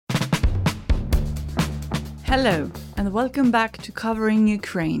Hello, and welcome back to Covering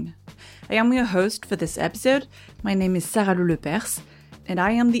Ukraine. I am your host for this episode. My name is Sarah Lou Lepers, and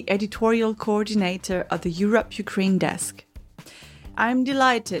I am the editorial coordinator of the Europe-Ukraine desk. I'm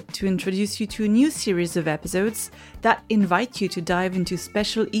delighted to introduce you to a new series of episodes that invite you to dive into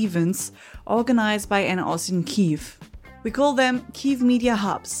special events organized by NOS in Kyiv. We call them Kyiv Media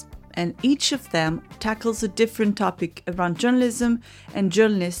Hubs, and each of them tackles a different topic around journalism and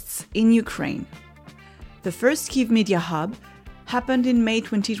journalists in Ukraine. The first Kyiv Media Hub happened in May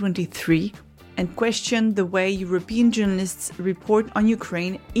 2023 and questioned the way European journalists report on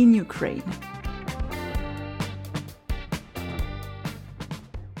Ukraine in Ukraine.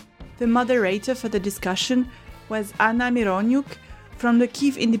 The moderator for the discussion was Anna Mironiuk from the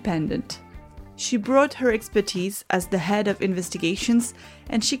Kyiv Independent. She brought her expertise as the head of investigations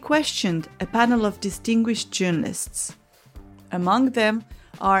and she questioned a panel of distinguished journalists. Among them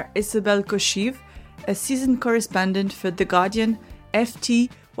are Isabel Koshiv, a seasoned correspondent for The Guardian,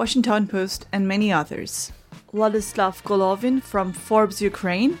 FT, Washington Post, and many others. Władysław Golovin from Forbes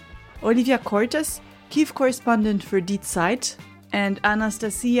Ukraine, Olivia Cortes, Kyiv correspondent for Die Zeit, and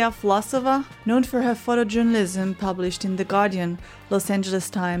Anastasia Vlasova, known for her photojournalism published in The Guardian, Los Angeles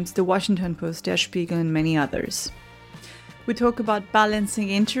Times, The Washington Post, Der Spiegel, and many others. We talk about balancing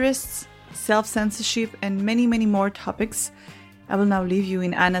interests, self-censorship, and many, many more topics. I will now leave you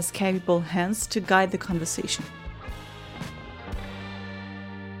in Anna's capable hands to guide the conversation.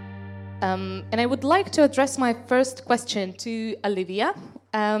 And I would like to address my first question to Olivia.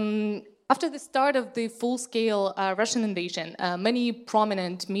 After the start of the full-scale Russian invasion, many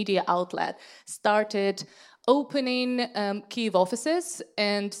prominent media outlets started opening Kyiv offices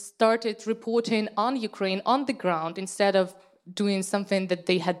and started reporting on Ukraine on the ground instead of doing something that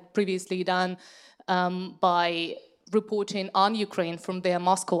they had previously done by reporting on Ukraine from their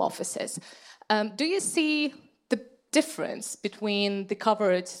Moscow offices. Do you see the difference between the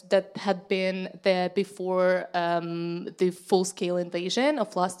coverage that had been there before the full-scale invasion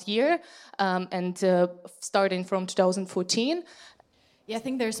of last year and starting from 2014? Yeah, I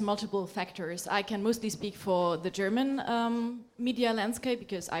think there's multiple factors. I can mostly speak for the German media landscape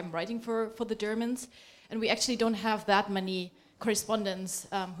because I'm writing for the Germans, and we actually don't have that many correspondents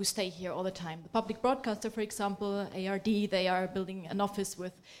who stay here all the time. The public broadcaster, for example, ARD, they are building an office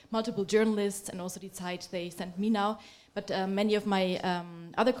with multiple journalists, and also Die Zeit, they send me now. But many of my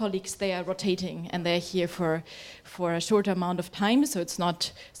other colleagues, they are rotating, and they're here for a short amount of time, so it's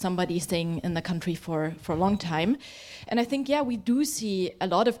not somebody staying in the country for a long time. And I think, yeah, we do see a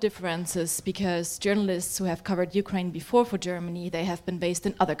lot of differences because journalists who have covered Ukraine before for Germany, they have been based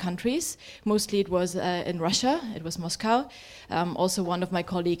in other countries. Mostly it was in Russia, it was Moscow. Also one of my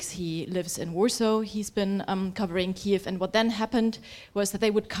colleagues, he lives in Warsaw, he's been covering Kyiv. And what then happened was that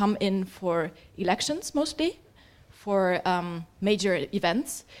they would come in for elections mostly, for major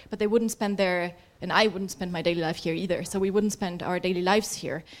events, but they wouldn't spend and I wouldn't spend my daily life here either, so we wouldn't spend our daily lives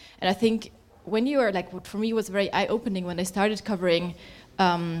here. And I think when you are what for me was very eye-opening when I started covering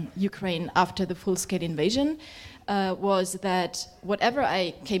Ukraine after the full-scale invasion, was that whatever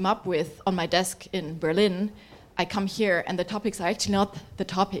I came up with on my desk in Berlin, I come here and the topics are actually not the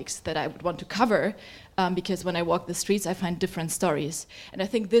topics that I would want to cover, because when I walk the streets, I find different stories. And I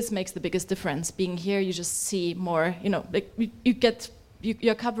think this makes the biggest difference. Being here, you just see more,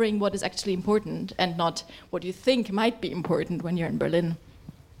 you're covering what is actually important and not what you think might be important when you're in Berlin.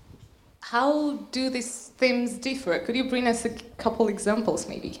 How do these themes differ? Could you bring us a couple examples,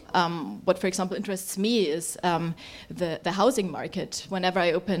 maybe? What, for example, interests me is the housing market. Whenever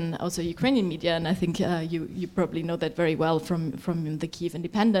I open also Ukrainian media, and I think you probably know that very well from the Kyiv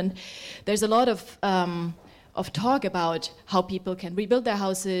Independent, there's a lot of talk about how people can rebuild their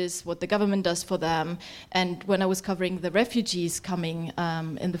houses, what the government does for them. And when I was covering the refugees coming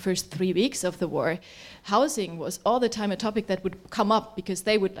in the first 3 weeks of the war, housing was all the time a topic that would come up because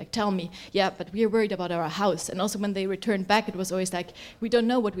they would tell me, yeah, but we're worried about our house. And also when they returned back, it was always we don't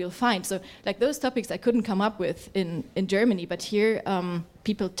know what we'll find. So those topics I couldn't come up with in Germany, but here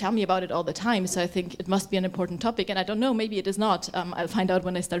people tell me about it all the time. So I think it must be an important topic. And I don't know, maybe it is not. I'll find out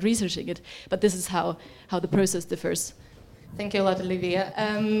when I start researching it. But this is how the process differs. Thank you a lot, Olivia.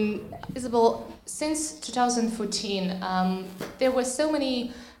 Isabel, since 2014, there were so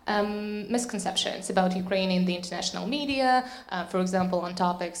many misconceptions about Ukraine in the international media, for example, on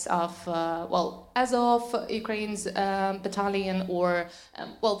topics of, Azov, Ukraine's battalion, or,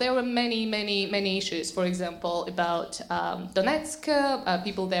 there were many issues, for example, about Donetsk.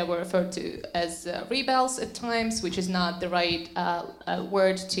 People there were referred to as rebels at times, which is not the right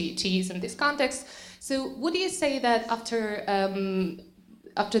word to use in this context. So would you say that after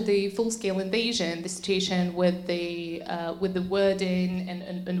after the full-scale invasion, the situation with the wording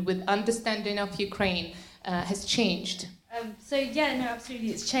and with understanding of Ukraine has changed. So yeah, no, absolutely,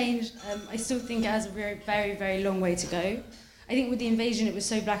 it's changed. I still think it has a very, very, very long way to go. I think with the invasion, it was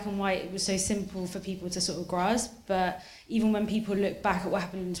so black and white, it was so simple for people to sort of grasp. But even when people look back at what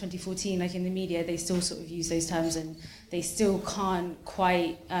happened in 2014, like in the media, they still sort of use those terms, and they still can't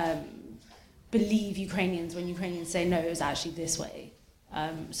quite believe Ukrainians when Ukrainians say, no, it was actually this way.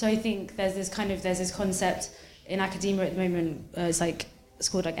 So I think there's this concept in academia at the moment, it's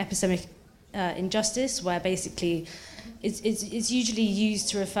called like epistemic injustice, where basically it's usually used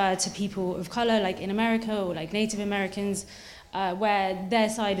to refer to people of color, like in America, or like Native Americans, where their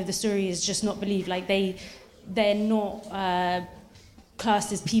side of the story is just not believed. Like they're not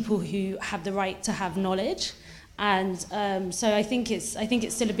classed as people who have the right to have knowledge, and so I think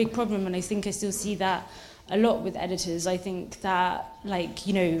it's still a big problem, and I think I still see that a lot with editors. I think that, like,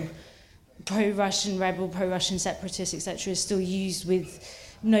 you know, pro-Russian rebel, pro-Russian separatist, etc., is still used with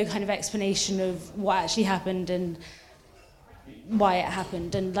no kind of explanation of what actually happened and why it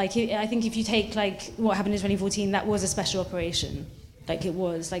happened. And like, I think if you take like what happened in 2014, that was a special operation. Like, it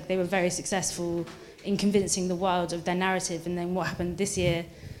was like they were very successful in convincing the world of their narrative, and then what happened this year,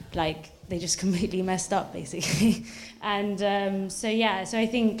 like they just completely messed up basically. And so I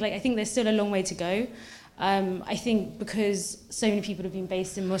think there's still a long way to go. I think because so many people have been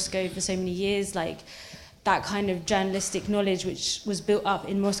based in Moscow for so many years, like that kind of journalistic knowledge which was built up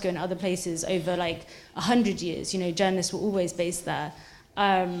in Moscow and other places over like 100 years, you know, journalists were always based there,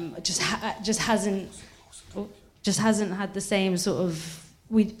 just hasn't had the same sort of,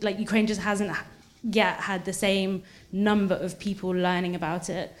 Ukraine just hasn't yet had the same number of people learning about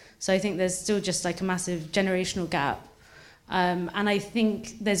it. So I think there's still just like a massive generational gap. And I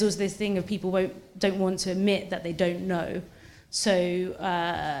think there's also this thing of people don't want to admit that they don't know. So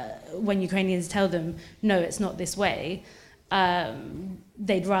when Ukrainians tell them, no, it's not this way,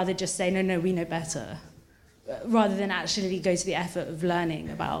 they'd rather just say, no, we know better, rather than actually go to the effort of learning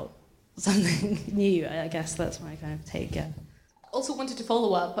about something new. I guess that's my kind of take, yeah. Also wanted to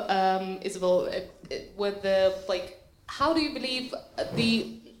follow up, Isabel, with the, how do you believe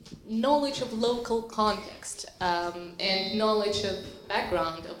the knowledge of local context and knowledge of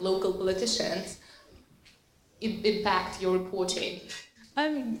background of local politicians impact your reporting?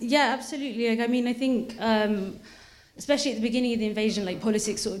 Yeah, absolutely. Like, I mean, I think, especially at the beginning of the invasion, like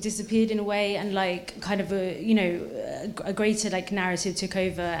politics sort of disappeared in a way, and like kind of a greater like narrative took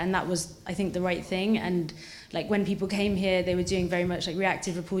over, and that was, I think, the right thing. And like when people came here, they were doing very much like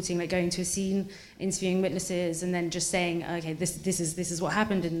reactive reporting, like going to a scene, interviewing witnesses, and then just saying, okay, this is what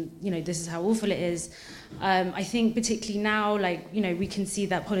happened, and you know, this is how awful it is. I think particularly now, like, you know, we can see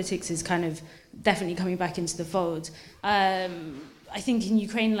that politics is kind of definitely coming back into the fold. I think in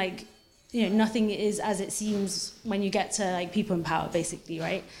Ukraine, like, you know, nothing is as it seems when you get to like people in power, basically,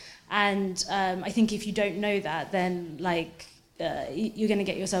 right? And I think if you don't know that, then like you're going to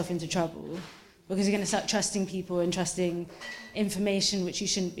get yourself into trouble, because you're going to start trusting people and trusting information which you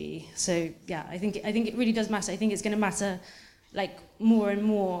shouldn't be. So yeah, I think it really does matter. I think it's going to matter like more and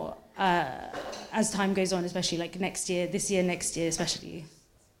more as time goes on, especially like next year, next year especially.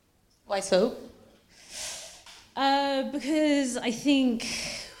 Why so? Because I think,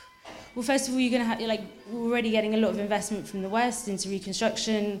 well, first of all, you're going to have, like, we're already getting a lot of investment from the West into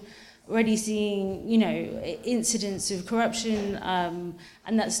reconstruction, already seeing, you know, incidents of corruption, and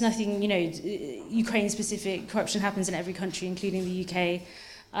that's nothing, you know, Ukraine-specific. Corruption happens in every country, including the UK,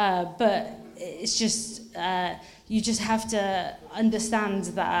 but it's just, you just have to understand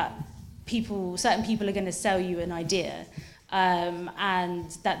that certain people are going to sell you an idea,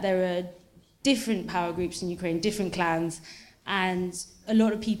 and that there are different power groups in Ukraine, different clans, and a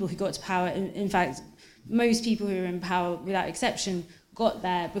lot of people who got to power, in fact, most people who are in power, without exception, got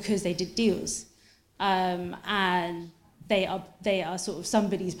there because they did deals, and they are sort of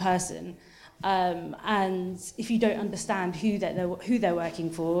somebody's person, and if you don't understand who they're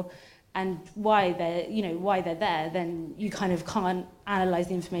working for and why they're there, then you kind of can't analyze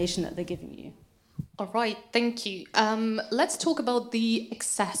the information that they're giving you. All right, thank you. Let's talk about the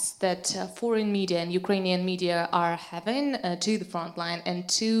access that foreign media and Ukrainian media are having to the front line and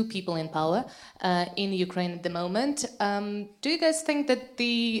to people in power in Ukraine at the moment. Do you guys think that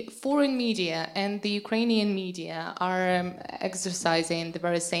the foreign media and the Ukrainian media are exercising the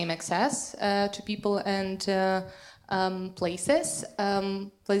very same access to people and places?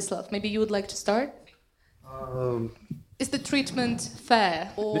 Vladislav, maybe you would like to start? Is the treatment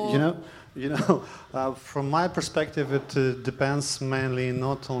fair? Or... From my perspective, it depends mainly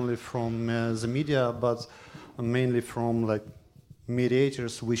not only from the media, but mainly from like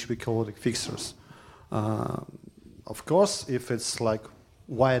mediators, which we call the fixers. Of course, if it's like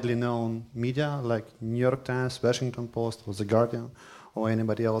widely known media, like New York Times, Washington Post, or The Guardian, or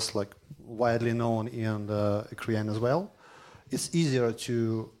anybody else like widely known in Ukraine as well, it's easier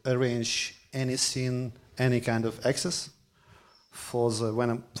to arrange any scene, any kind of access. For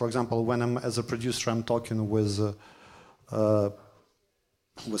example, when I'm as a producer, I'm talking with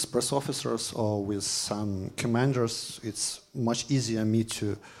press officers or with some commanders. It's much easier me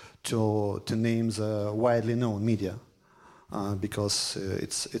to name the widely known media because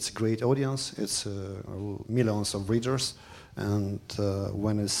it's a great audience. It's millions of readers, and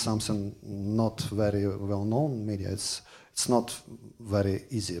when it's something not very well known media, it's not very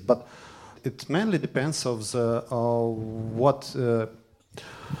easy. But it mainly depends of the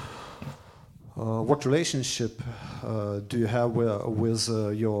what relationship do you have with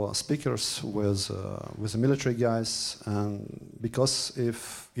your speakers, with the military guys, and because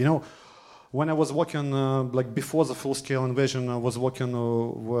if you know, when I was working like before the full-scale invasion, I was working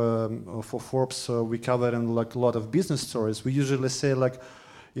for Forbes. We covered like a lot of business stories. We usually say like,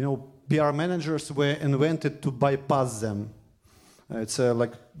 you know, PR managers were invented to bypass them. It's a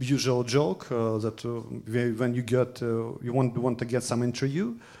like usual joke that when you get you want to get some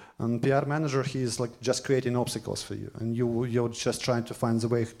interview, and PR manager, he is like just creating obstacles for you, and you're just trying to find the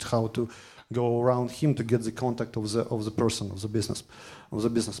way how to go around him to get the contact of the person, of the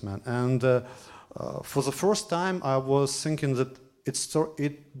businessman. And for the first time, I was thinking that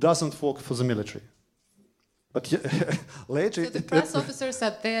it doesn't work for the military. But later, so the press officers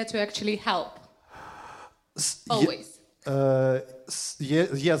are there to actually help. Always.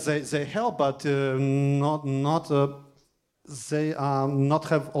 Yes, they help, but not. They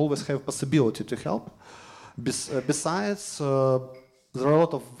not always have possibility to help. Besides, there are a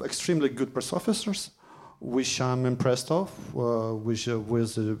lot of extremely good press officers, which I'm impressed of, with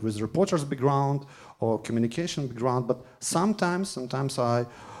reporters' background or communication background. But sometimes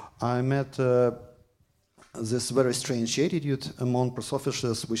I met this very strange attitude among press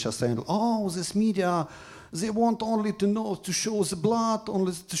officers, which are saying, "Oh, this media, they want only to show the blood,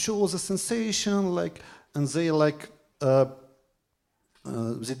 only to show the sensation, like," and they like.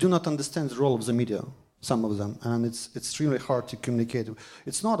 They do not understand the role of the media, some of them, and it's extremely hard to communicate.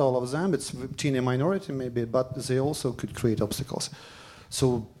 It's not all of them, it's a teeny minority maybe, but they also could create obstacles.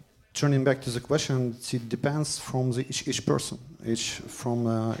 So turning back to the question, it depends from each person,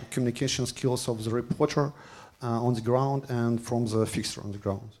 from communication skills of the reporter on the ground and from the fixer on the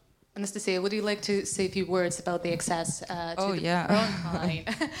ground. Anastasia, would you like to say a few words about the access to the front line?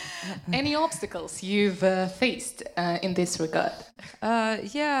 Any obstacles you've faced in this regard?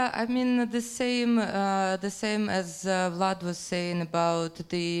 I mean the same as Vlad was saying about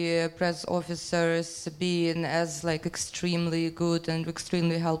the press officers being as like extremely good and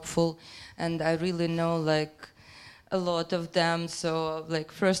extremely helpful, and I really know like a lot of them. So like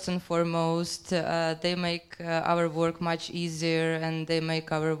first and foremost, they make our work much easier, and they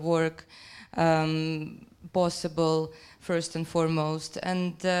make our work possible first and foremost.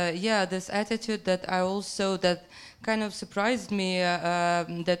 And this attitude that kind of surprised me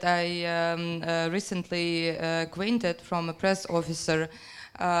that I recently acquainted from a press officer.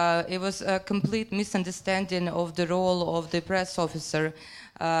 It was a complete misunderstanding of the role of the press officer.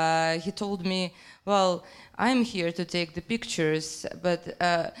 He told me, well, I'm here to take the pictures, but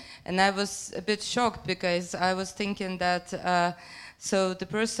and I was a bit shocked because I was thinking that so the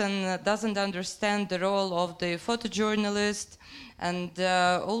person doesn't understand the role of the photojournalist, and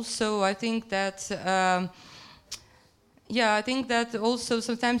also I think that I think that also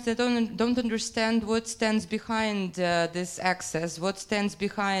sometimes they don't understand what stands behind this access, what stands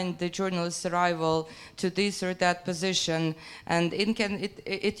behind the journalist's arrival to this or that position, and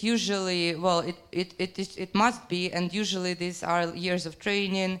it usually it must be, and usually these are years of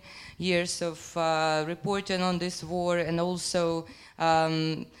training, years of reporting on this war, and also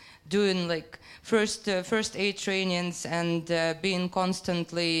doing like first aid trainings and being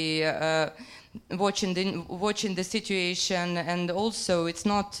constantly. Watching the situation, and also it's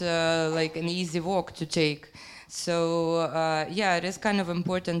not like an easy walk to take. So it is kind of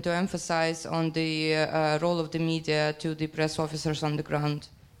important to emphasize on the role of the media to the press officers on the ground.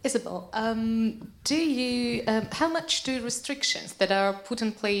 Isabel, how much do restrictions that are put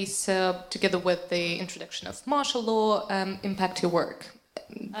in place together with the introduction of martial law impact your work?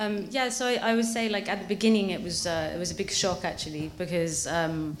 So I would say like at the beginning it was a big shock actually, because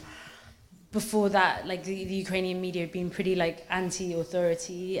before that, like the Ukrainian media had been pretty like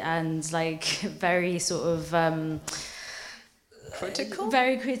anti-authority and like very sort of critical?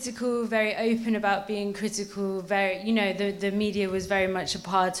 Very critical, very open about being critical. Very, the media was very much a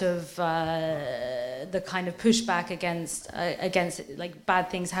part of the kind of pushback against like bad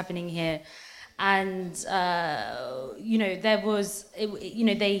things happening here, and there was,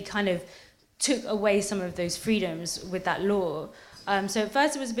 they kind of took away some of those freedoms with that law. So at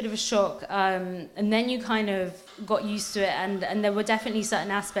first it was a bit of a shock, and then you kind of got used to it, and there were definitely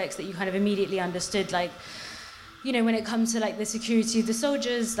certain aspects that you kind of immediately understood, like, when it comes to like the security of the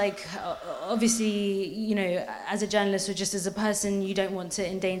soldiers, like obviously, as a journalist or just as a person, you don't want to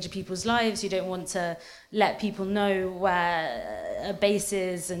endanger people's lives. You don't want to let people know where a base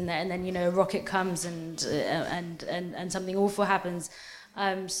is, and then a rocket comes and something awful happens.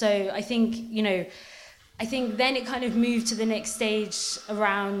 So I think then it kind of moved to the next stage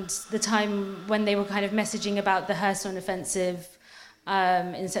around the time when they were kind of messaging about the Kherson offensive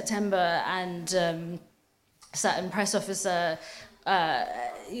in September, and certain press officer,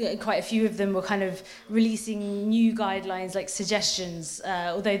 quite a few of them were kind of releasing new guidelines, like suggestions,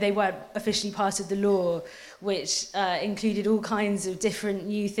 although they weren't officially part of the law, which included all kinds of different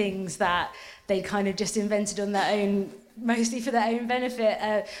new things that they kind of just invented on their own, mostly for their own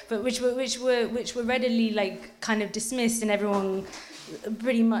benefit, but which were readily like kind of dismissed, and everyone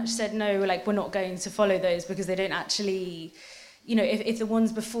pretty much said no, like we're not going to follow those because they don't actually, if the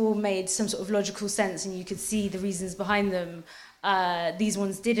ones before made some sort of logical sense and you could see the reasons behind them, these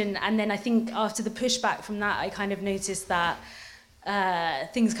ones didn't. And then I think after the pushback from that, I kind of noticed that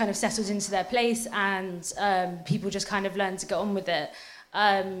things kind of settled into their place, and people just kind of learned to get on with it.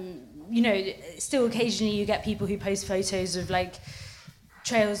 Still occasionally you get people who post photos of like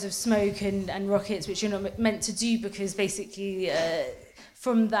trails of smoke and rockets, which you're not meant to do, because basically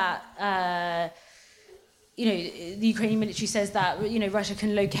from that, the Ukrainian military says that, Russia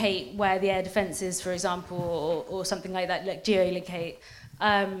can locate where the air defense is, for example, or something like that, like geolocate.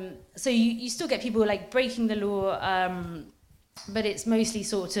 So you still get people like breaking the law, but it's mostly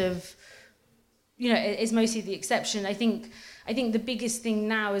sort of, it's mostly the exception. I think the biggest thing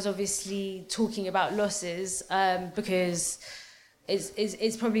now is obviously talking about losses, because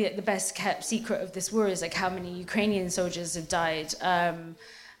it's probably the best kept secret of this war is like how many Ukrainian soldiers have died,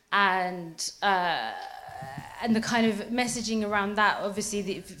 and the kind of messaging around that.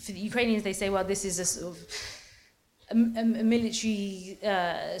 Obviously, for the Ukrainians, they say, well, this is a sort of a military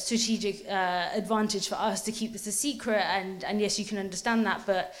strategic advantage for us to keep this a secret, and yes, you can understand that,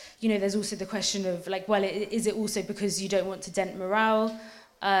 but there's also the question of like, well, is it also because you don't want to dent morale?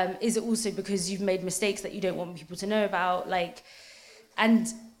 Is it also because you've made mistakes that you don't want people to know about? Like,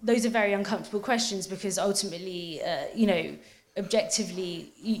 and those are very uncomfortable questions, because ultimately,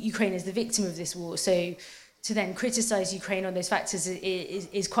 objectively, Ukraine is the victim of this war. So to then criticize Ukraine on those factors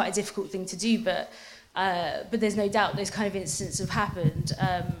is quite a difficult thing to do, but there's no doubt those kind of incidents have happened,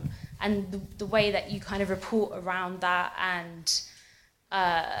 and the way that you kind of report around that and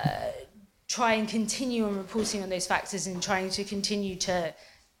try and continue on reporting on those factors and trying to continue to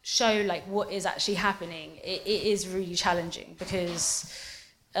show like what is actually happening, it is really challenging, because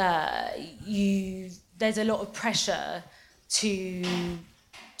there's a lot of pressure to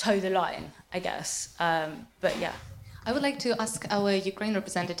toe the line, I guess. But yeah. I would like to ask our Ukraine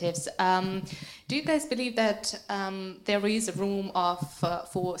representatives, do you guys believe that there is room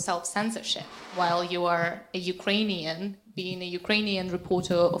for self-censorship while you are a Ukrainian, being a Ukrainian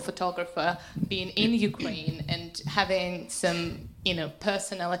reporter or photographer, being in Ukraine and having some,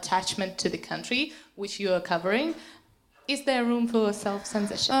 personal attachment to the country which you are covering? Is there room for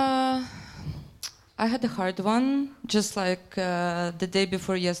self-censorship? I had a hard one, just like the day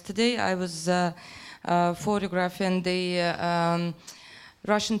before yesterday. I was photographing the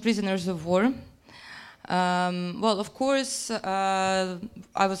Russian prisoners of war. Well, of course,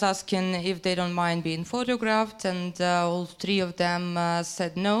 I was asking if they don't mind being photographed, and all three of them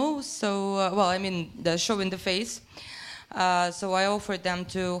said no. So, showing the face. So I offered them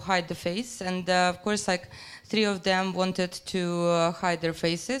to hide the face, and of course, like, three of them wanted to hide their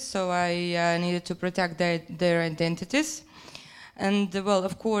faces, so I needed to protect their identities. And, well,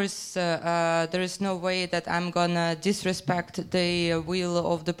 of course, there is no way that I'm gonna disrespect the will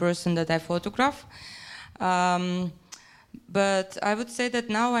of the person that I photograph. But I would say that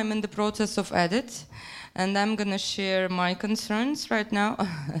now I'm in the process of edit, and I'm gonna share my concerns right now.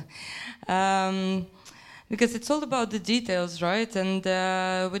 Because it's all about the details, right? And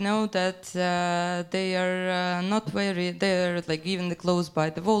we know that they are they're like given clothes by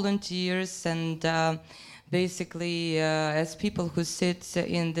the volunteers, and basically as people who sit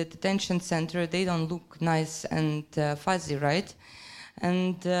in the detention center, they don't look nice and fuzzy, right?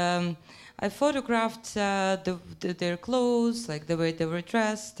 And I photographed their clothes, like the way they were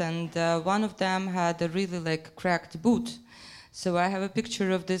dressed, and one of them had a really like cracked boot. So I have a picture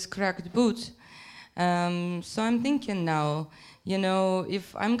of this cracked boot. So I'm thinking now,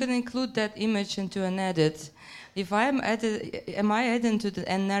 if I'm going to include that image into an edit, am I adding to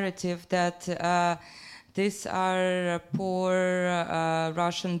a narrative that these are poor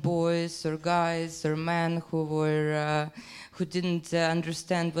Russian boys or guys or men who didn't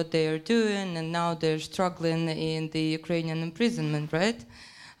understand what they are doing, and now they're struggling in the Ukrainian imprisonment, right?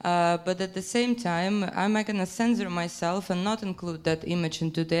 But at the same time, am I going to censor myself and not include that image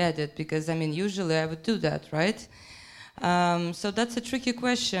into the edit? Because, usually I would do that, right? So that's a tricky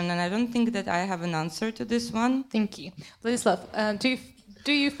question, and I don't think that I have an answer to this one. Thank you. Vladislav,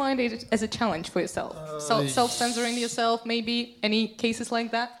 do you find it as a challenge for yourself? Self-censoring yourself, maybe? Any cases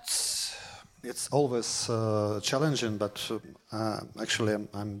like that? It's always challenging, but actually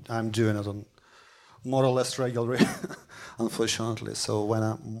I'm doing it on more or less regularly, unfortunately. So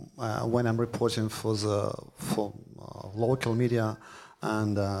when I'm reporting for local media,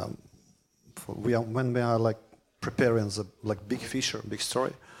 and when we are like preparing the like big feature, big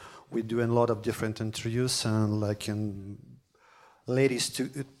story, we're doing a lot of different interviews, and like in latest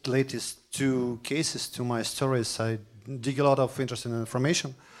two cases to my stories, I dig a lot of interesting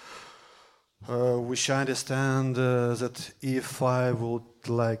information, which I understand that if I would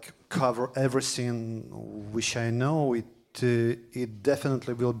like cover everything which I know, it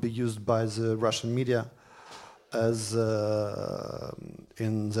definitely will be used by the Russian media as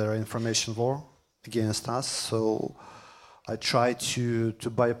in their information war against us. So I try to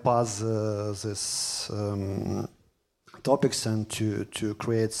bypass this topics and to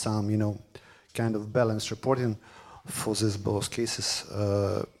create some kind of balanced reporting for these both cases,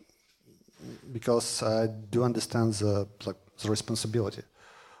 because I do understand the responsibility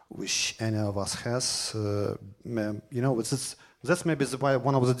which any of us has. That's maybe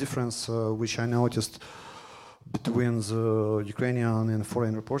one of the difference which I noticed between the Ukrainian and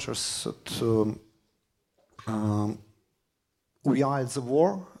foreign reporters. That, we are at the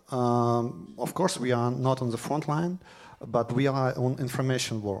war. Of course, we are not on the front line, but we are on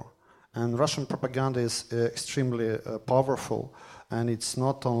information war. And Russian propaganda is extremely powerful, and it's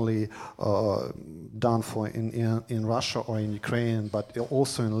not only done for in Russia or in Ukraine, but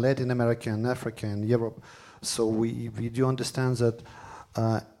also in Latin America and Africa and Europe. So we do understand that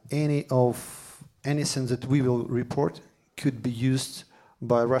anything that we will report could be used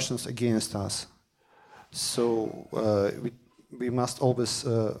by Russians against us. So we must always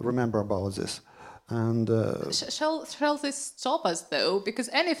remember about this. And shall this stop us, though? Because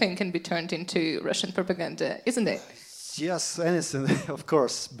anything can be turned into Russian propaganda, isn't it? Yes, anything, of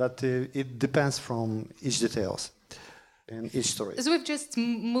course, but it depends from each details in each story. So we've just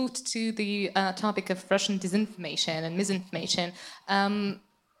moved to the topic of Russian disinformation and misinformation.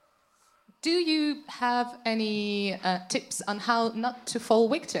 Do you have any tips on how not to fall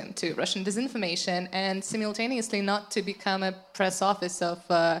victim to Russian disinformation and simultaneously not to become a press office of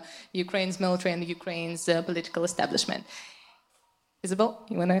Ukraine's military and Ukraine's political establishment? Isabel,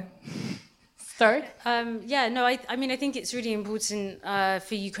 you want to start? I think it's really important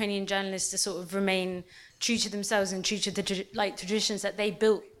for Ukrainian journalists to sort of remain true to themselves and true to the traditions that they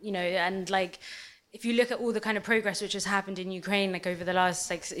built, and like, if you look at all the kind of progress which has happened in Ukraine, like over the last,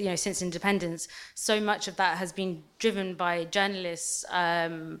 since independence, so much of that has been driven by journalists,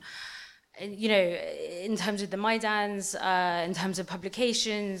 in terms of the Maidans, in terms of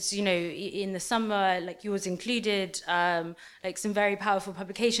publications, in the summer, like yours included, like some very powerful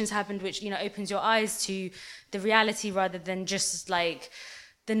publications happened, which, opens your eyes to the reality rather than just like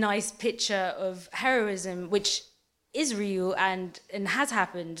the nice picture of heroism, which is real and has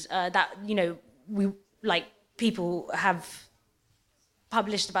happened, that, we like people have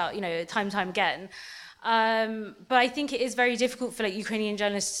published about time again, but I think it is very difficult for like Ukrainian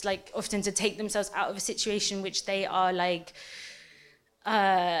journalists like often to take themselves out of a situation which they are like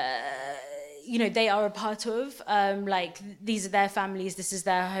they are a part of, like these are their families, this is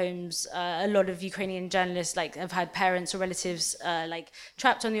their homes. A lot of Ukrainian journalists like have had parents or relatives like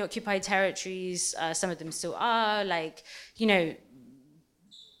trapped on the occupied territories. Some of them still are, like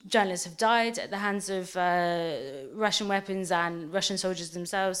journalists have died at the hands of Russian weapons and Russian soldiers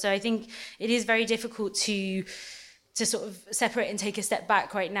themselves. So I think it is very difficult to sort of separate and take a step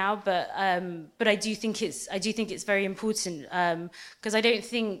back right now. But I do think it's very important, because I don't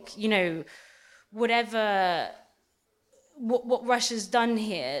think what Russia's done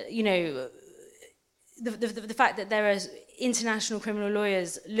here, the fact that there are international criminal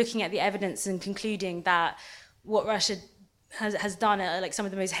lawyers looking at the evidence and concluding that what Russia has done like some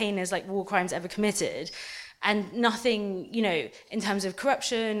of the most heinous like war crimes ever committed, and nothing, you know, in terms of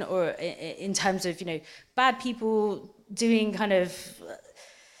corruption or in terms of, you know, bad people doing kind of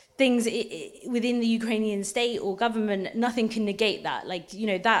things within the Ukrainian state or government, nothing can negate that. Like, you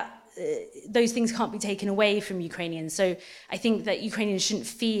know, that those things can't be taken away from Ukrainians. So I think that Ukrainians shouldn't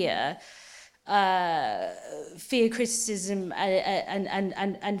fear criticism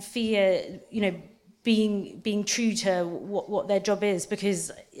and fear, you know, being true to what their job is,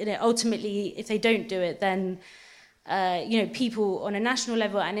 because, you know, ultimately if they don't do it, then you know, people on a national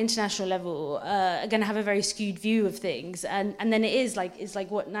level and international level are going to have a very skewed view of things, and then it's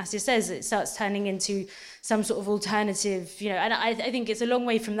like what Nastia says, it starts turning into some sort of alternative, you know, and I think it's a long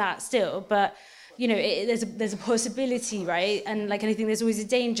way from that still, but, you know, there's a possibility, right? And like, and I think there's always a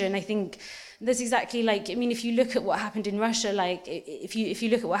danger, and I think that's exactly like, I mean, if you look at what happened in Russia, like if you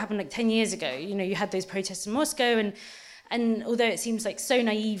look at what happened like 10 years ago, you know, you had those protests in Moscow, and although it seems like so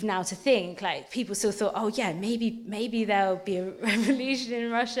naive now to think, like people still thought, oh yeah, maybe there'll be a revolution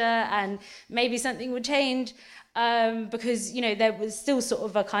in Russia and maybe something would change, because, you know, there was still sort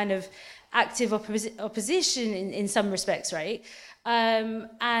of a kind of active opposition in some respects, right?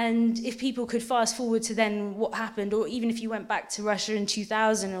 And if people could fast forward to then what happened, or even if you went back to Russia in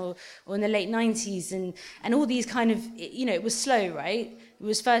 2000 or in the late 90s, and all these kind of, you know, it was slow, right? It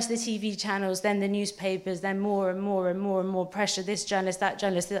was first the TV channels, then the newspapers, then more and more and more and more pressure, this journalist, that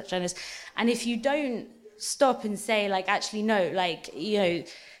journalist, that journalist. And if you don't stop and say, like, actually, no, like, you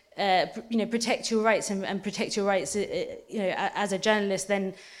know, protect your rights and protect your rights, you know, as a journalist,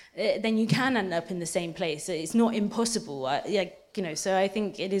 then you can end up in the same place. It's not impossible, like, you know. So I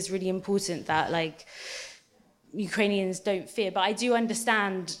think it is really important that, like, Ukrainians don't fear, but I do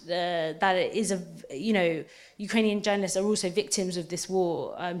understand that it is you know, Ukrainian journalists are also victims of this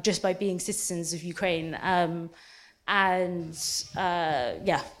war, just by being citizens of Ukraine, and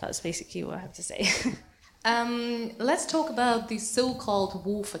yeah, that's basically what I have to say. Let's talk about the so-called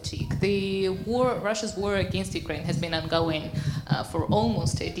war fatigue. Russia's war against Ukraine has been ongoing for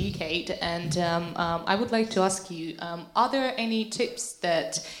almost a decade, and I would like to ask you, are there any tips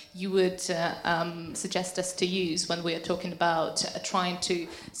that you would suggest us to use when we are talking about trying to,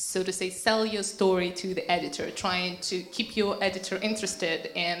 so to say, sell your story to the editor, trying to keep your editor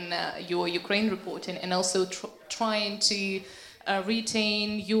interested in your Ukraine reporting, and also trying to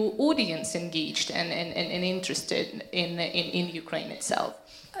retain your audience engaged and interested in Ukraine itself?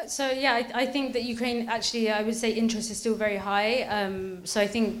 So yeah, I think that Ukraine, actually, I would say interest is still very high. So I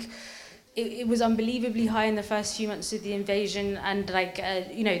think it was unbelievably high in the first few months of the invasion, and like,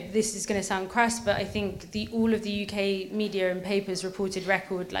 you know, this is going to sound crass, but I think all of the UK media and papers reported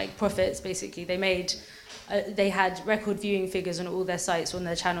record like profits. Basically, they had record viewing figures on all their sites, on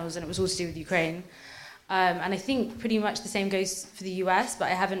their channels, and it was all to do with Ukraine. And I think pretty much the same goes for the US, but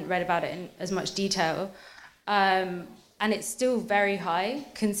I haven't read about it in as much detail. And it's still very high,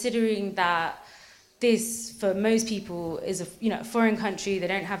 considering that this, for most people, is a foreign country. They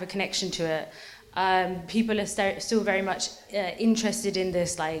don't have a connection to it. People are still very much interested in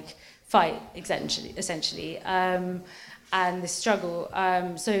this like fight, essentially, and the struggle.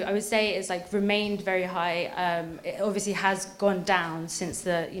 So I would say it's like remained very high. It obviously has gone down since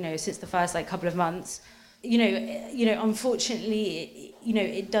the first like couple of months. You know, unfortunately, you know,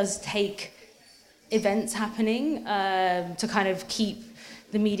 it does take events happening to kind of keep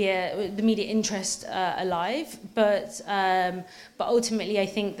the media interest alive. But ultimately, I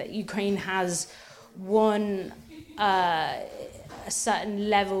think that Ukraine has won a certain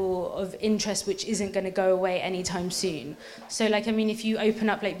level of interest which isn't going to go away anytime soon. So, like, I mean, if you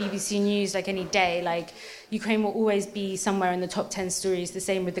open up like BBC News like any day, like, Ukraine will always be somewhere in the top 10 stories. The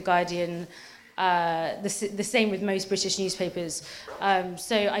same with The Guardian. The same with most British newspapers.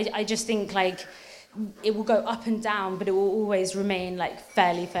 So I just think like it will go up and down, but it will always remain like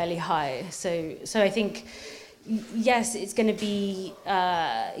fairly high. So I think, yes, it's going to be,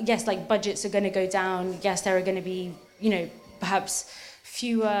 yes, like budgets are going to go down. Yes, there are going to be, you know, perhaps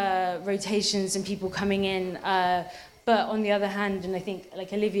fewer rotations and people coming in. But on the other hand, and I think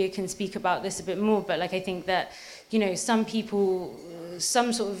like Olivia can speak about this a bit more, but like I think that, you know, some people,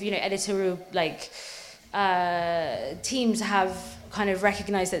 some sort of, you know, editorial like teams have kind of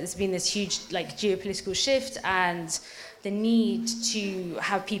recognized that there's been this huge like geopolitical shift and the need to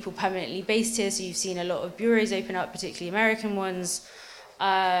have people permanently based here. So you've seen a lot of bureaus open up, particularly American ones.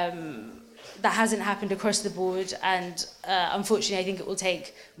 That hasn't happened across the board, and unfortunately I think it will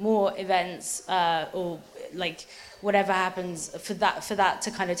take more events or like whatever happens for that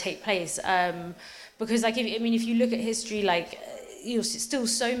to kind of take place, because like if you look at history, like still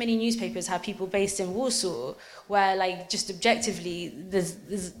so many newspapers have people based in Warsaw, where like just objectively there's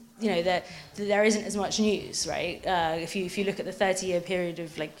there isn't as much news, right? If you look at the 30-year period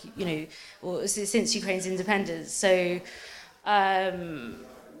of like or since Ukraine's independence, so.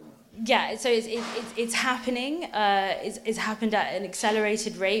 So it's happening. It's happened at an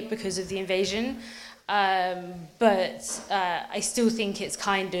accelerated rate because of the invasion, but I still think it's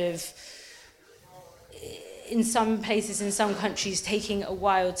kind of, in some places, in some countries, taking a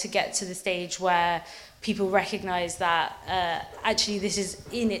while to get to the stage where people recognise that actually this is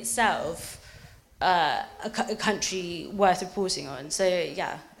in itself a country worth reporting on. So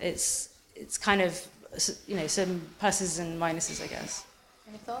yeah, it's kind of some pluses and minuses, I guess.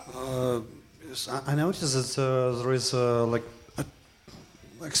 Any thoughts? Yes, I noticed that there is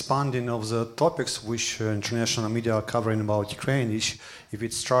expanding of the topics which international media are covering about Ukraine. If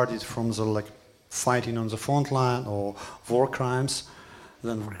it started from the fighting on the front line or war crimes,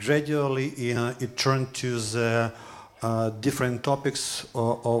 then gradually it turned to the different topics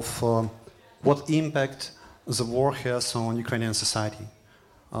of what impact the war has on Ukrainian society.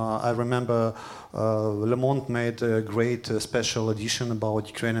 I remember Le Monde made a great special edition about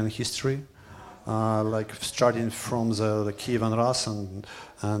Ukrainian history, starting from the Kievan Rus and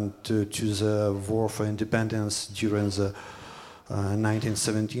to the war for independence during the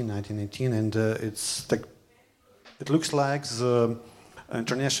 1917, 1918, and it looks like the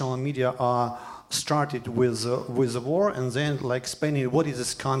international media are started with the war and then explaining what is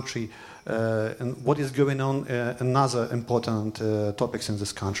this country. And what is going on in other important topics in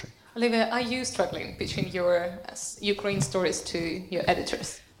this country. Olivia, are you struggling between your Ukraine stories to your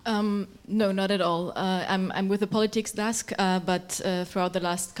editors? No, not at all. I'm with the politics desk, but throughout the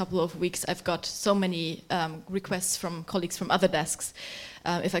last couple of weeks, I've got so many requests from colleagues from other desks.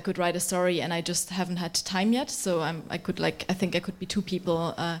 If I could write a story, and I just haven't had time yet. So I think I could be two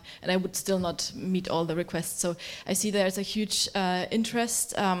people, and I would still not meet all the requests. So I see there's a huge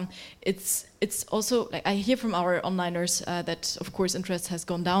interest. It's also I hear from our onliners that of course interest has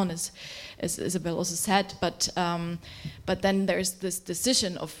gone down, as Isabel also said. But then there's this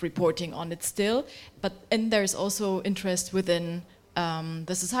decision of reporting on it still. And there's also interest within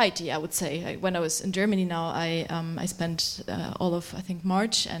the society, I would say. When I was in Germany now, I spent all of, I think,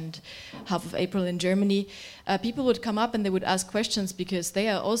 March and half of April in Germany. People would come up and they would ask questions because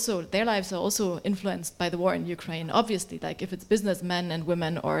their lives are also influenced by the war in Ukraine. Obviously, if it's businessmen and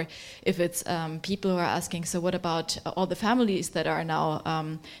women, or if it's people who are asking, so what about all the families that are now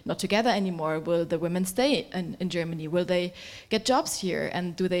not together anymore? Will the women stay in Germany? Will they get jobs here?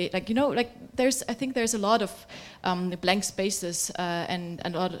 And do they, I think there's a lot of blank spaces and a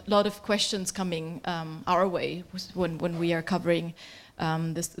lot of questions coming our way when we are covering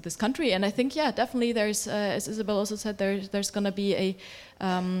this country. And I think, definitely there's, as Isabel also said, there's going to be a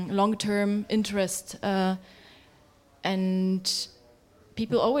long-term interest, and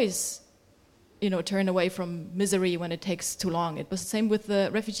people always, turn away from misery when it takes too long. It was the same with the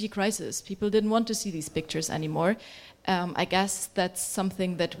refugee crisis. People didn't want to see these pictures anymore. I guess that's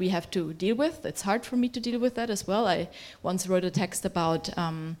something that we have to deal with. It's hard for me to deal with that as well. I once wrote a text about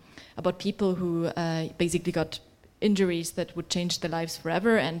people who basically got injuries that would change their lives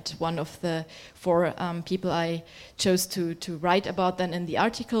forever, and one of the four people I chose to write about then in the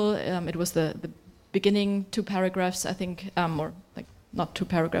article, it was the beginning 2 paragraphs, I think, or not 2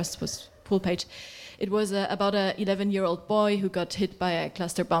 paragraphs, it was full page. It was about a 11-year-old boy who got hit by a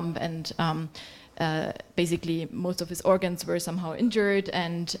cluster bomb, and basically most of his organs were somehow injured,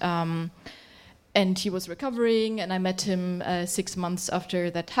 and he was recovering, and I met him 6 months after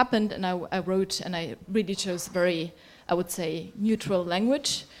that happened, and I wrote, and I really chose very, I would say, neutral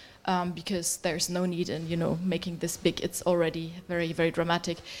language, because there's no need in, making this big. It's already very, very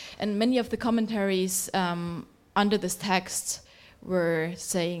dramatic. And many of the commentaries under this text were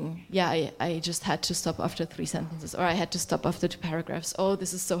saying, I just had to stop after 3 sentences, or I had to stop after 2 paragraphs. Oh,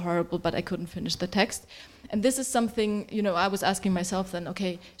 this is so horrible, but I couldn't finish the text. And this is something, I was asking myself then,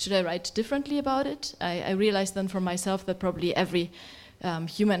 okay, should I write differently about it? I realized then for myself that probably every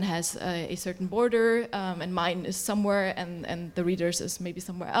human has a certain border, and mine is somewhere, and the reader's is maybe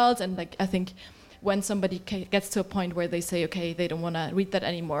somewhere else. And I think when somebody gets to a point where they say, okay, they don't want to read that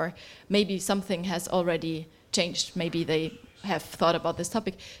anymore, maybe something has already changed. Maybe they have thought about this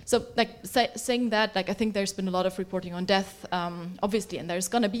topic. So saying that, I think there's been a lot of reporting on death, obviously, and there's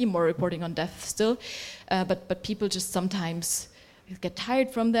going to be more reporting on death still, but people just sometimes get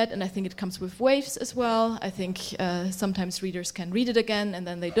tired from that, and I think it comes with waves as well. I think sometimes readers can read it again and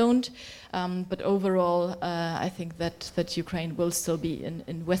then they don't, but overall I think that Ukraine will still be,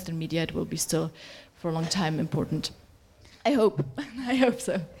 in Western media, it will be still for a long time important. I hope. I hope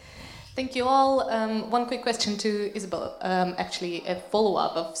so. Thank you all. One quick question to Isabel, actually a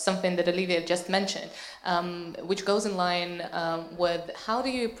follow-up of something that Olivia just mentioned, which goes in line with how do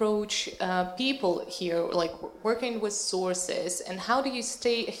you approach people here, like working with sources, and how do you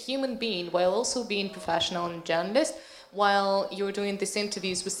stay a human being while also being professional and journalist, while you're doing these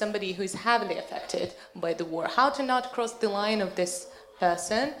interviews with somebody who is heavily affected by the war? How to not cross the line of this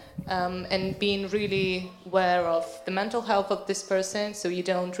person, and being really aware of the mental health of this person, so you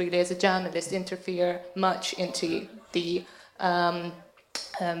don't really, as a journalist, interfere much into the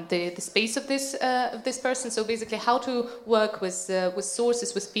space of this person. So basically, how to work with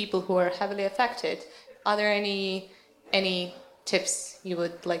sources, with people who are heavily affected. Are there any tips you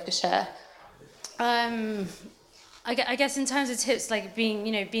would like to share? I guess in terms of tips, like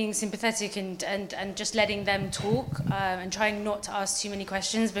being sympathetic and just letting them talk, and trying not to ask too many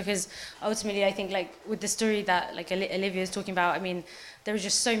questions, because ultimately I think, like with the story that like Olivia is talking about, I mean, there are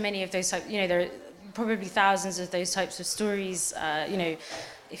just so many of those types, there are probably thousands of those types of stories,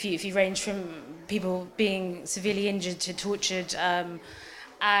 if you range from people being severely injured to tortured,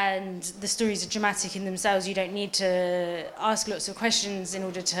 and the stories are dramatic in themselves. You don't need to ask lots of questions in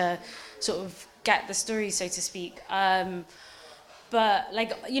order to sort of get the story, so to speak. But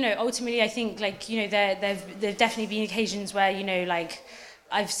like, ultimately I think like, there've definitely been occasions where, like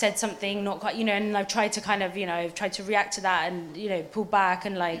I've said something not quite, and I've tried to kind of, I've tried to react to that and, pull back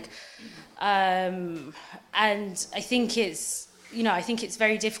and like, and I think it's, I think it's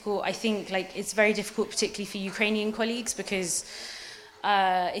very difficult. I think like it's very difficult, particularly for Ukrainian colleagues, because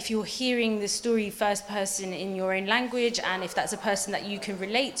if you're hearing the story first person in your own language, and if that's a person that you can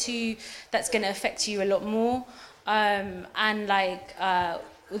relate to, that's going to affect you a lot more. And like,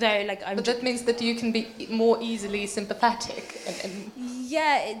 although like but that means that you can be more easily sympathetic.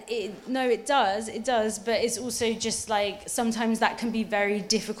 Yeah, it does, but it's also just like sometimes that can be very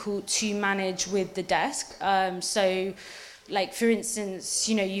difficult to manage with the desk. So, like for instance,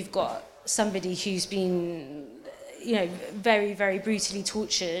 you've got somebody who's been very, very brutally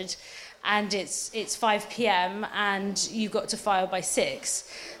tortured, and it's 5 p.m. and you've got to file by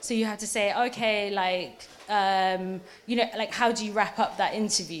 6. So you have to say, okay, like, like how do you wrap up that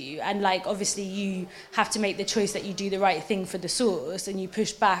interview? And like, obviously you have to make the choice that you do the right thing for the source and you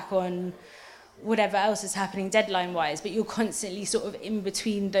push back on whatever else is happening deadline-wise, but you're constantly sort of in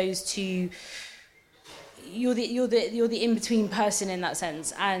between those two. You're the in-between person in that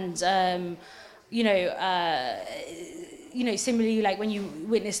sense, and similarly, like when you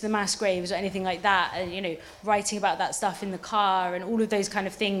witness the mass graves or anything like that, and writing about that stuff in the car and all of those kind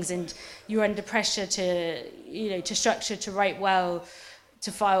of things, and you're under pressure to structure, to write well,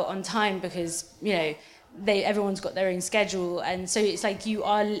 to file on time, because everyone's got their own schedule, and so it's like you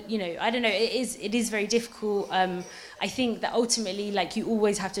are, I don't know, it is very difficult. I think that ultimately, like, you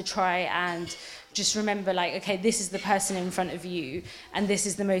always have to try and just remember, like, okay, this is the person in front of you, and this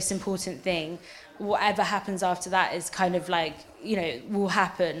is the most important thing. Whatever happens after that is kind of like, will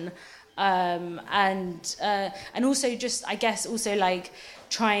happen. And also just, I guess, also like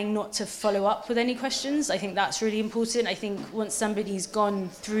trying not to follow up with any questions. I think that's really important. I think once somebody's gone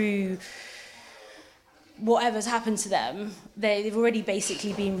through whatever's happened to them, they've already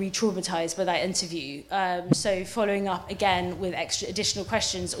basically been re-traumatized by that interview. So following up again with additional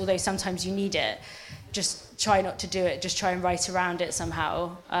questions, although sometimes you need it, just try not to do it. Just try and write around it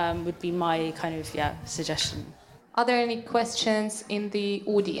somehow, would be my kind of, suggestion. Are there any questions in the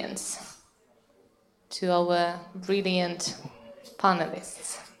audience to our brilliant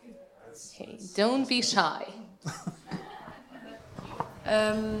panelists? Okay, don't be shy.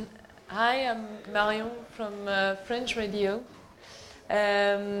 Hi, I'm Marion from French radio.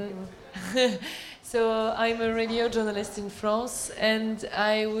 So I'm a radio journalist in France, and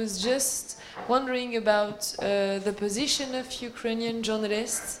I was just wondering about the position of Ukrainian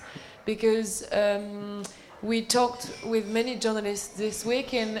journalists, because we talked with many journalists this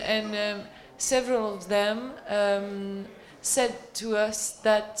week, and several of them said to us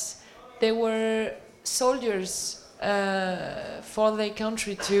that they were soldiers for their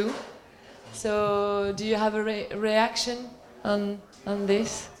country too. So, do you have a reaction on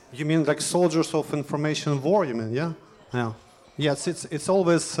this? You mean like soldiers of information war? You mean, yeah, yeah. Yes, it's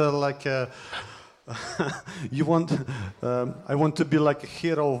always like you want. I want to be like a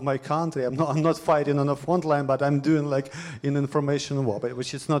hero of my country. I'm not fighting on the front line, but I'm doing like in information war,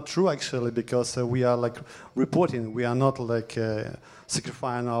 which is not true actually, because we are like reporting. We are not like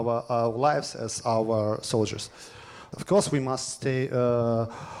sacrificing our lives as our soldiers. Of course, we must stay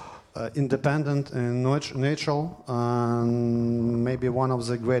independent and neutral. Maybe one of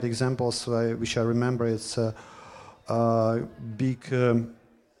the great examples which I remember is big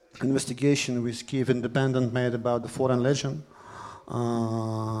investigation with Kiev Independent made about the Foreign Legion,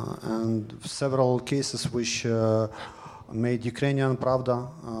 and several cases which made Ukrainian Pravda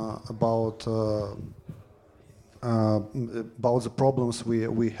about the problems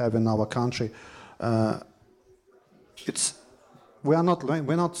we have in our country. We're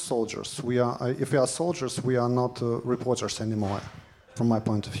not soldiers. If we are soldiers, we are not reporters anymore, from my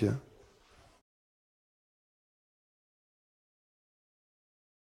point of view.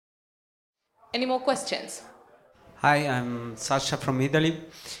 Any more questions? Hi, I'm Sasha from Italy.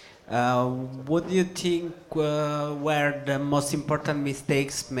 What do you think were the most important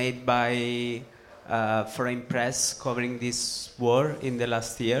mistakes made by foreign press covering this war in the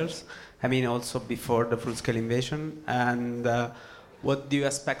last years? I mean, also before the full-scale invasion. And what do you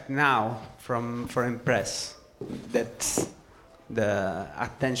expect now from foreign press that the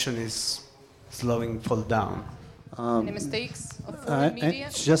attention is fall down? Any mistakes of foreign media?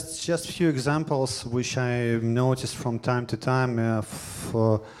 Just a few examples which I noticed from time to time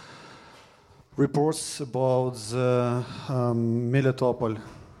for reports about Melitopol.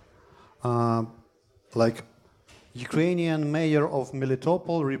 Like Ukrainian mayor of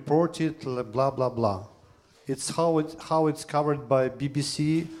Melitopol reported blah blah blah. It's how it's covered by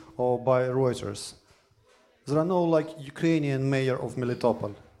BBC or by Reuters. There are no like Ukrainian mayor of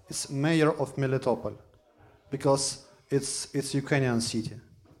Melitopol. It's mayor of Melitopol. Because it's Ukrainian city,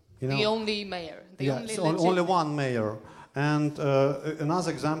 you know? The only mayor. Only one mayor. And another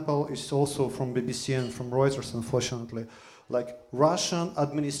example is also from BBC and from Reuters, unfortunately, like Russian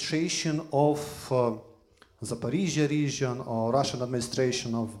administration of Zaporizhia region or Russian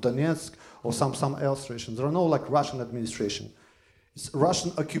administration of Donetsk or some else region. There are no like Russian administration. It's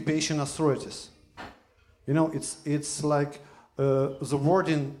Russian occupation authorities. You know, it's like the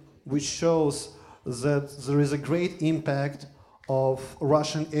wording which shows that there is a great impact of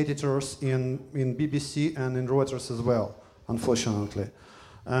Russian editors in BBC and in Reuters as well, unfortunately.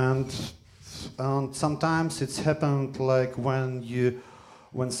 And sometimes it's happened like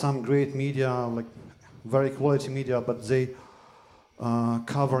when some great media, like very quality media, but they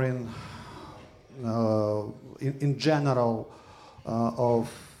covering in general of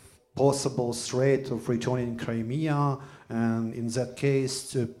possible threat of returning Crimea. And in that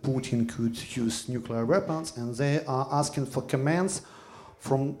case, Putin could use nuclear weapons, and they are asking for comments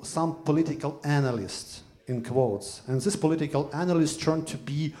from some political analysts, in quotes. And these political analysts turn to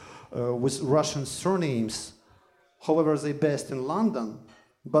be with Russian surnames. However, they're based in London.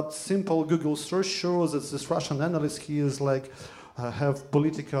 But simple Google search shows that this Russian analyst, he is like, have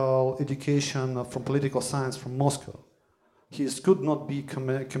political education from political science from Moscow. He could not be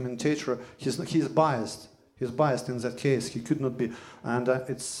commentator. He's biased. He's biased in that case. He could not be, and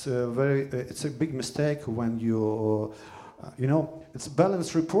it's a big mistake when you know, it's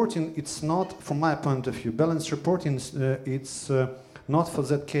balanced reporting. It's not, from my point of view, balanced reporting. It's not for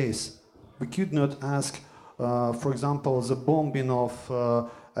that case. We could not ask, for example, the bombing of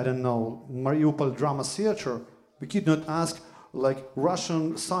I don't know, Mariupol drama theater. We could not ask like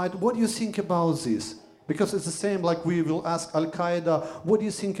Russian side, what do you think about this? Because it's the same like we will ask Al Qaeda, what do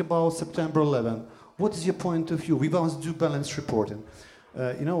you think about September 11? What is your point of view? We must do balanced reporting.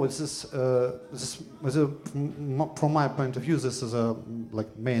 You know, from my point of view, this is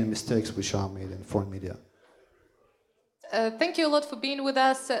like main mistakes which are made in foreign media. Thank you a lot for being with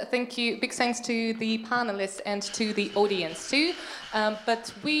us. Thank you. Big thanks to the panelists and to the audience too.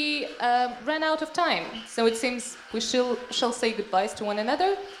 But we ran out of time, so it seems we shall say goodbyes to one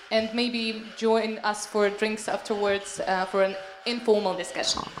another and maybe join us for drinks afterwards for an informal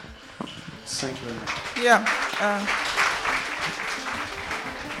discussion. Thank you very much. Yeah.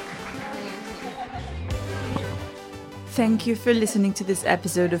 Thank you for listening to this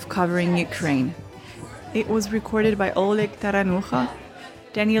episode of Covering Ukraine. It was recorded by Oleg Taranucha.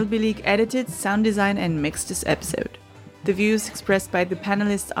 Daniel Bilik edited, sound design and mixed this episode. The views expressed by the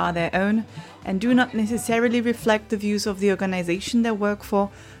panelists are their own and do not necessarily reflect the views of the organization they work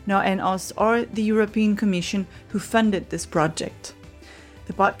for, nor NOS or the European Commission who funded this project.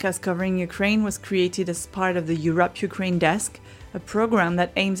 The podcast Covering Ukraine was created as part of the Europe-Ukraine Desk, a program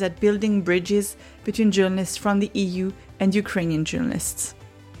that aims at building bridges between journalists from the EU and Ukrainian journalists.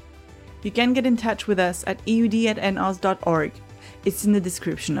 You can get in touch with us at eud@nos.org. It's in the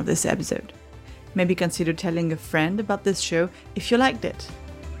description of this episode. Maybe consider telling a friend about this show if you liked it.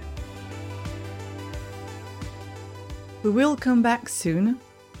 We will come back soon.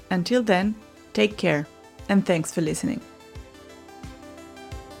 Until then, take care and thanks for listening.